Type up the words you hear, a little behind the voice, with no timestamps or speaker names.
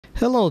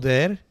Hello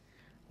there.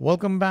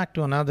 Welcome back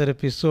to another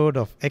episode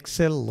of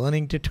Excel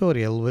Learning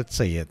Tutorial with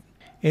Syed.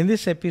 In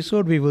this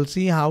episode, we will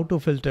see how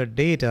to filter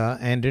data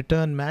and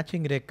return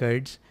matching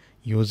records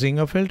using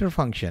a filter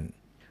function.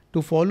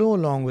 To follow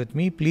along with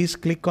me, please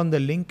click on the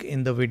link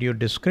in the video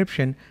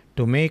description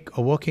to make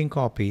a working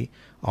copy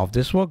of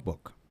this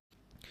workbook.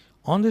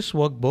 On this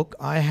workbook,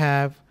 I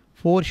have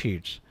 4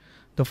 sheets.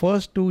 The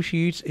first 2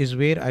 sheets is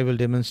where I will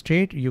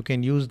demonstrate. You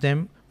can use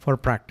them for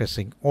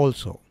practicing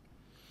also.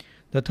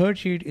 The third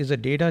sheet is a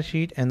data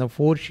sheet and the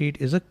fourth sheet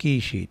is a key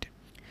sheet.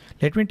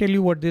 Let me tell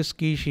you what this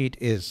key sheet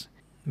is.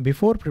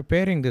 Before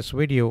preparing this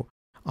video,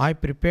 I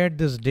prepared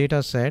this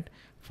data set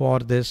for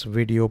this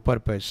video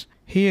purpose.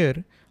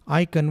 Here,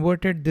 I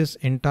converted this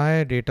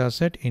entire data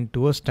set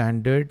into a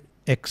standard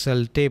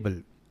Excel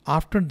table.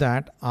 After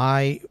that,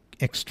 I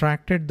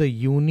extracted the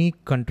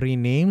unique country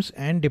names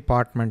and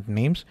department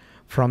names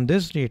from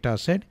this data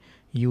set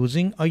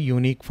using a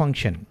unique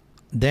function.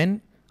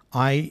 Then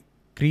I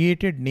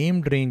created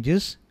named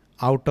ranges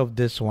out of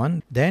this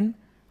one. Then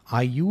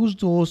I use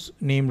those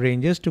name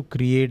ranges to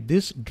create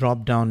this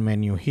drop down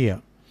menu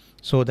here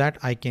so that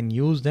I can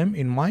use them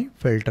in my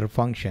filter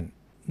function.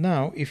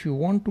 Now, if you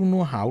want to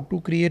know how to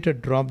create a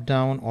drop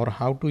down or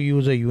how to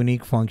use a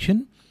unique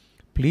function,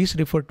 please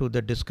refer to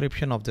the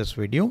description of this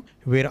video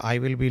where I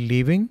will be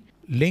leaving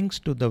links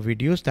to the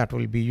videos that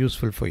will be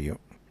useful for you.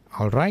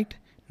 All right,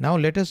 now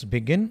let us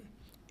begin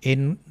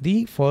in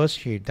the first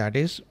sheet, that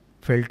is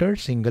filter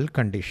single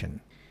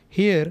condition.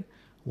 Here,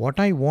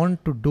 what I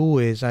want to do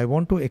is I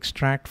want to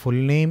extract full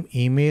name,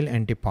 email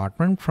and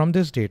department from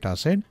this data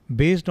set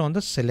based on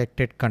the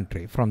selected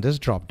country from this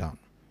drop down.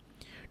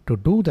 To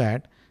do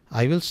that,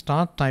 I will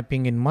start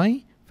typing in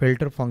my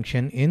filter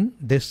function in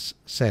this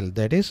cell,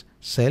 that is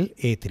cell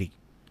A3.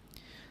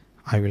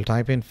 I will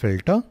type in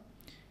filter,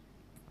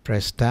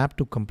 press tab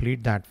to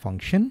complete that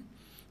function.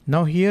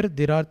 Now here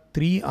there are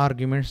 3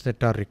 arguments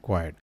that are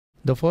required.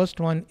 The first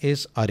one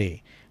is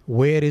array.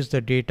 Where is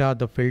the data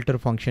the filter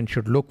function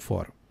should look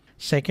for?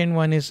 Second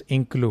one is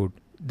include.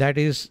 That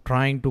is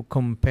trying to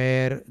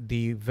compare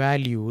the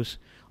values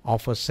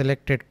of a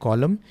selected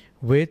column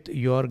with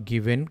your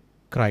given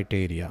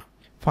criteria.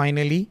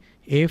 Finally,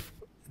 if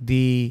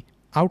the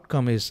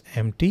outcome is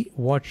empty,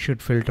 what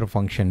should filter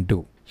function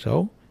do?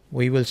 So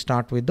we will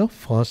start with the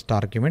first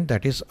argument,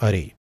 that is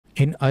array.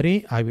 In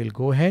array, I will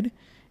go ahead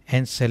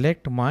and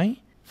select my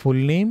full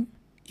name,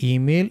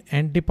 email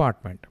and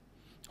department.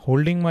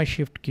 Holding my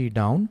shift key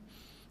down,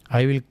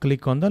 I will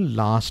click on the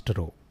last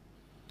row.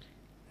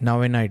 Now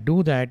when I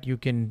do that, you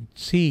can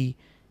see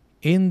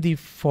in the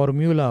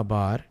formula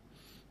bar,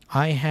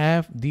 I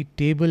have the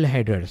table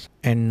headers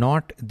and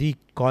not the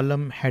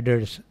column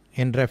headers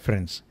in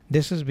reference.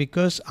 This is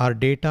because our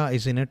data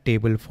is in a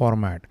table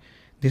format.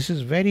 This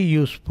is very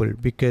useful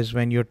because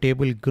when your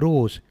table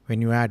grows,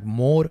 when you add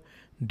more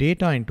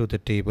data into the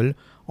table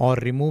or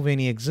remove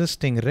any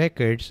existing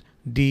records,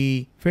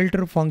 the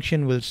filter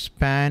function will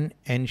span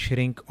and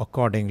shrink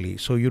accordingly.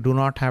 So you do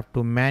not have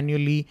to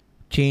manually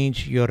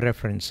change your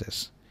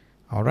references.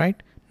 All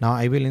right. Now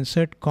I will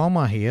insert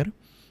comma here.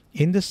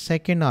 In the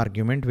second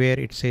argument where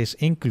it says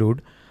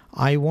include,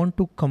 I want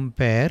to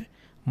compare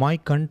my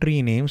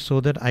country names so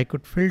that I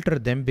could filter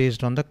them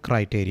based on the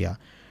criteria.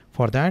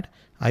 For that,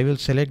 I will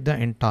select the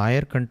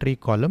entire country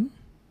column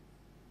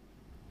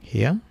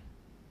here.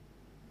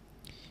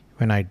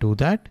 When I do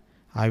that,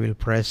 I will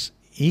press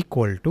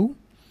equal to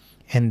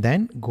and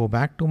then go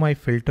back to my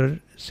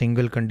filter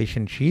single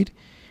condition sheet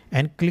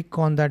and click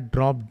on that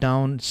drop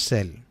down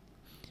cell.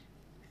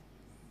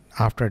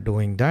 After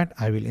doing that,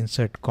 I will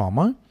insert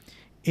comma.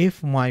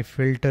 If my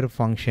filter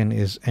function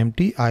is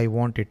empty, I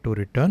want it to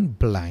return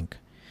blank.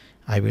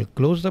 I will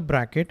close the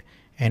bracket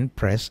and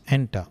press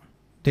enter.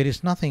 There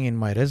is nothing in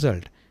my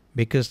result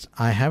because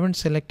I haven't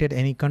selected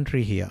any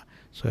country here.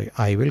 So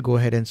I will go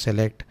ahead and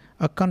select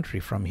a country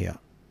from here.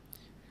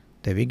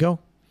 There we go.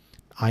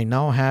 I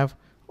now have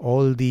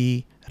all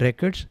the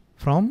records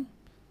from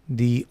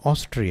the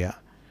Austria.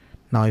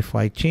 Now if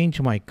I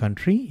change my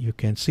country, you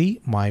can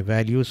see my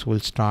values will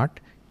start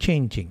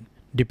changing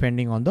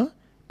depending on the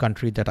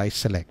country that I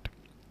select.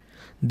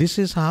 This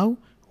is how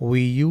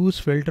we use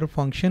filter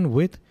function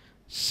with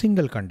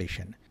single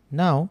condition.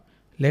 Now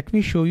let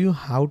me show you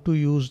how to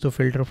use the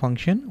filter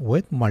function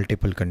with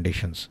multiple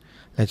conditions.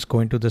 Let's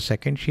go into the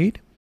second sheet.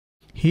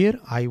 Here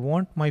I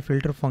want my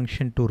filter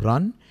function to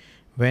run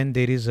when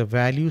there is a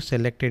value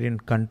selected in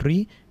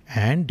country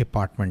and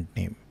department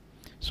name.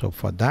 So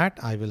for that,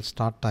 I will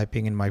start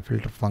typing in my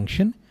filter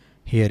function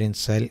here in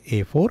cell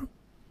A4,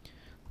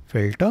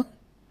 filter.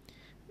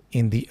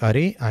 In the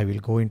array, I will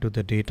go into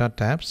the data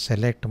tab,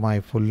 select my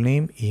full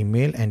name,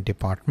 email and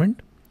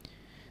department,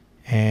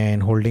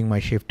 and holding my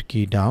shift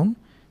key down,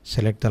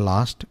 select the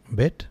last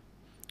bit,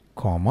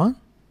 comma.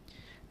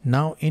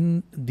 Now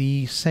in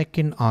the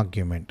second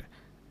argument,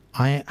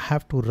 I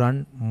have to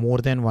run more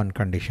than one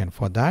condition.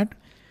 For that,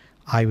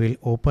 I will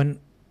open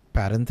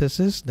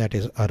parenthesis, that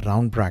is a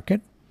round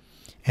bracket,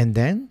 and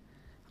then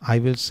I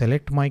will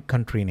select my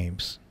country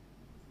names.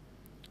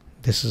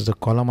 This is the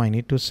column I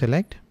need to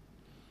select.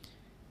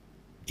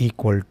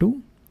 equal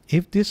to.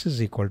 If this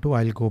is equal to,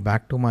 I'll go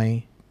back to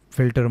my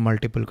filter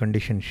multiple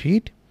condition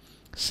sheet,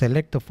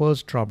 select the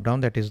first drop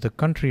down, that is the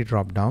country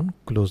drop down,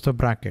 close the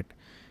bracket.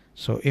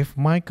 So if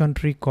my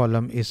country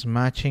column is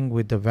matching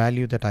with the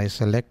value that I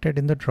selected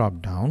in the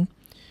drop down,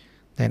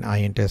 then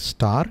I enter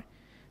star.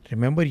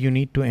 Remember, you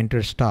need to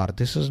enter star.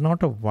 This is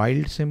not a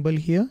wild symbol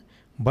here,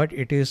 but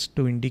it is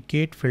to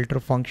indicate filter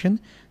function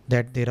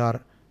that there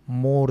are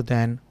more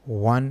than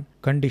one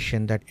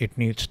condition that it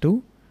needs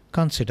to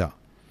consider.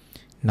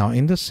 Now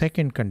in the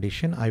second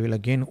condition, I will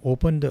again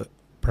open the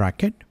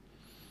bracket,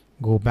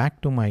 go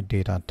back to my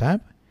data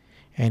tab,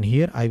 and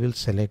here I will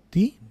select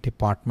the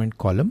department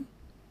column.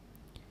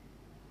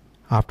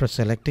 After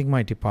selecting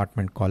my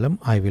department column,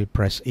 I will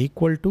press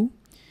equal to,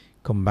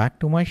 come back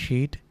to my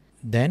sheet,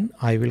 then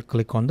I will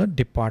click on the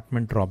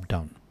department drop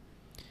down,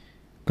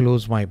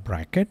 close my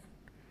bracket,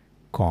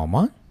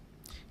 comma.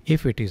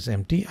 If it is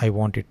empty, I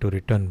want it to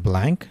return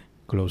blank,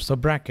 close the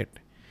bracket.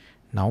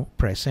 Now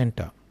press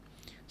enter.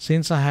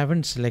 Since I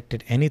haven't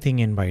selected anything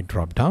in my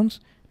drop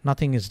downs,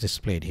 nothing is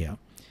displayed here.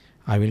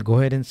 I will go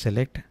ahead and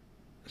select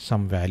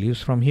some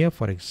values from here.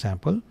 For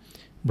example,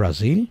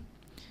 Brazil.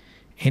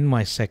 In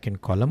my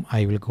second column,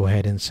 I will go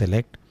ahead and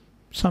select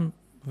some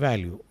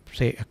value,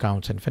 say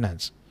accounts and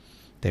finance.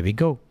 There we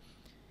go.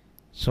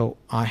 So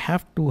I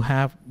have to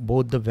have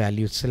both the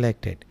values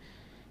selected.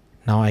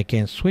 Now I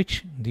can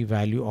switch the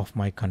value of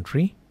my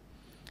country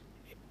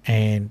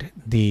and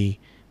the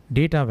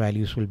data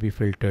values will be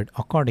filtered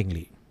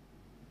accordingly.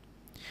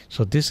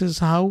 So this is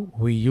how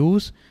we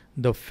use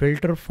the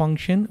filter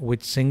function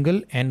with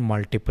single and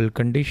multiple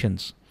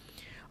conditions.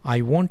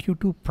 I want you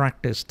to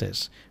practice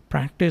this.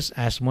 Practice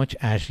as much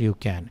as you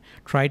can.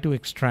 Try to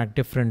extract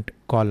different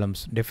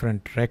columns,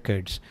 different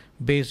records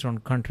based on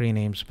country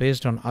names,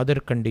 based on other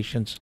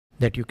conditions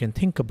that you can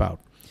think about.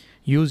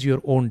 Use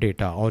your own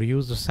data or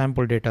use the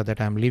sample data that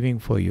I'm leaving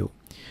for you.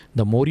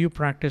 The more you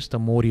practice, the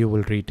more you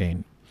will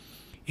retain.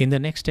 In the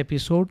next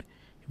episode,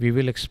 we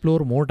will explore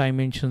more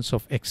dimensions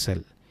of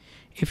Excel.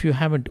 If you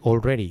haven't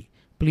already,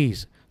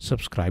 please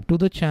subscribe to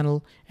the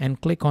channel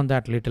and click on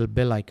that little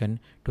bell icon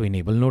to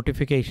enable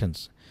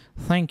notifications.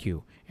 Thank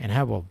you and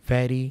have a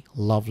very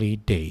lovely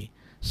day.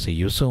 See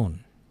you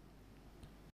soon.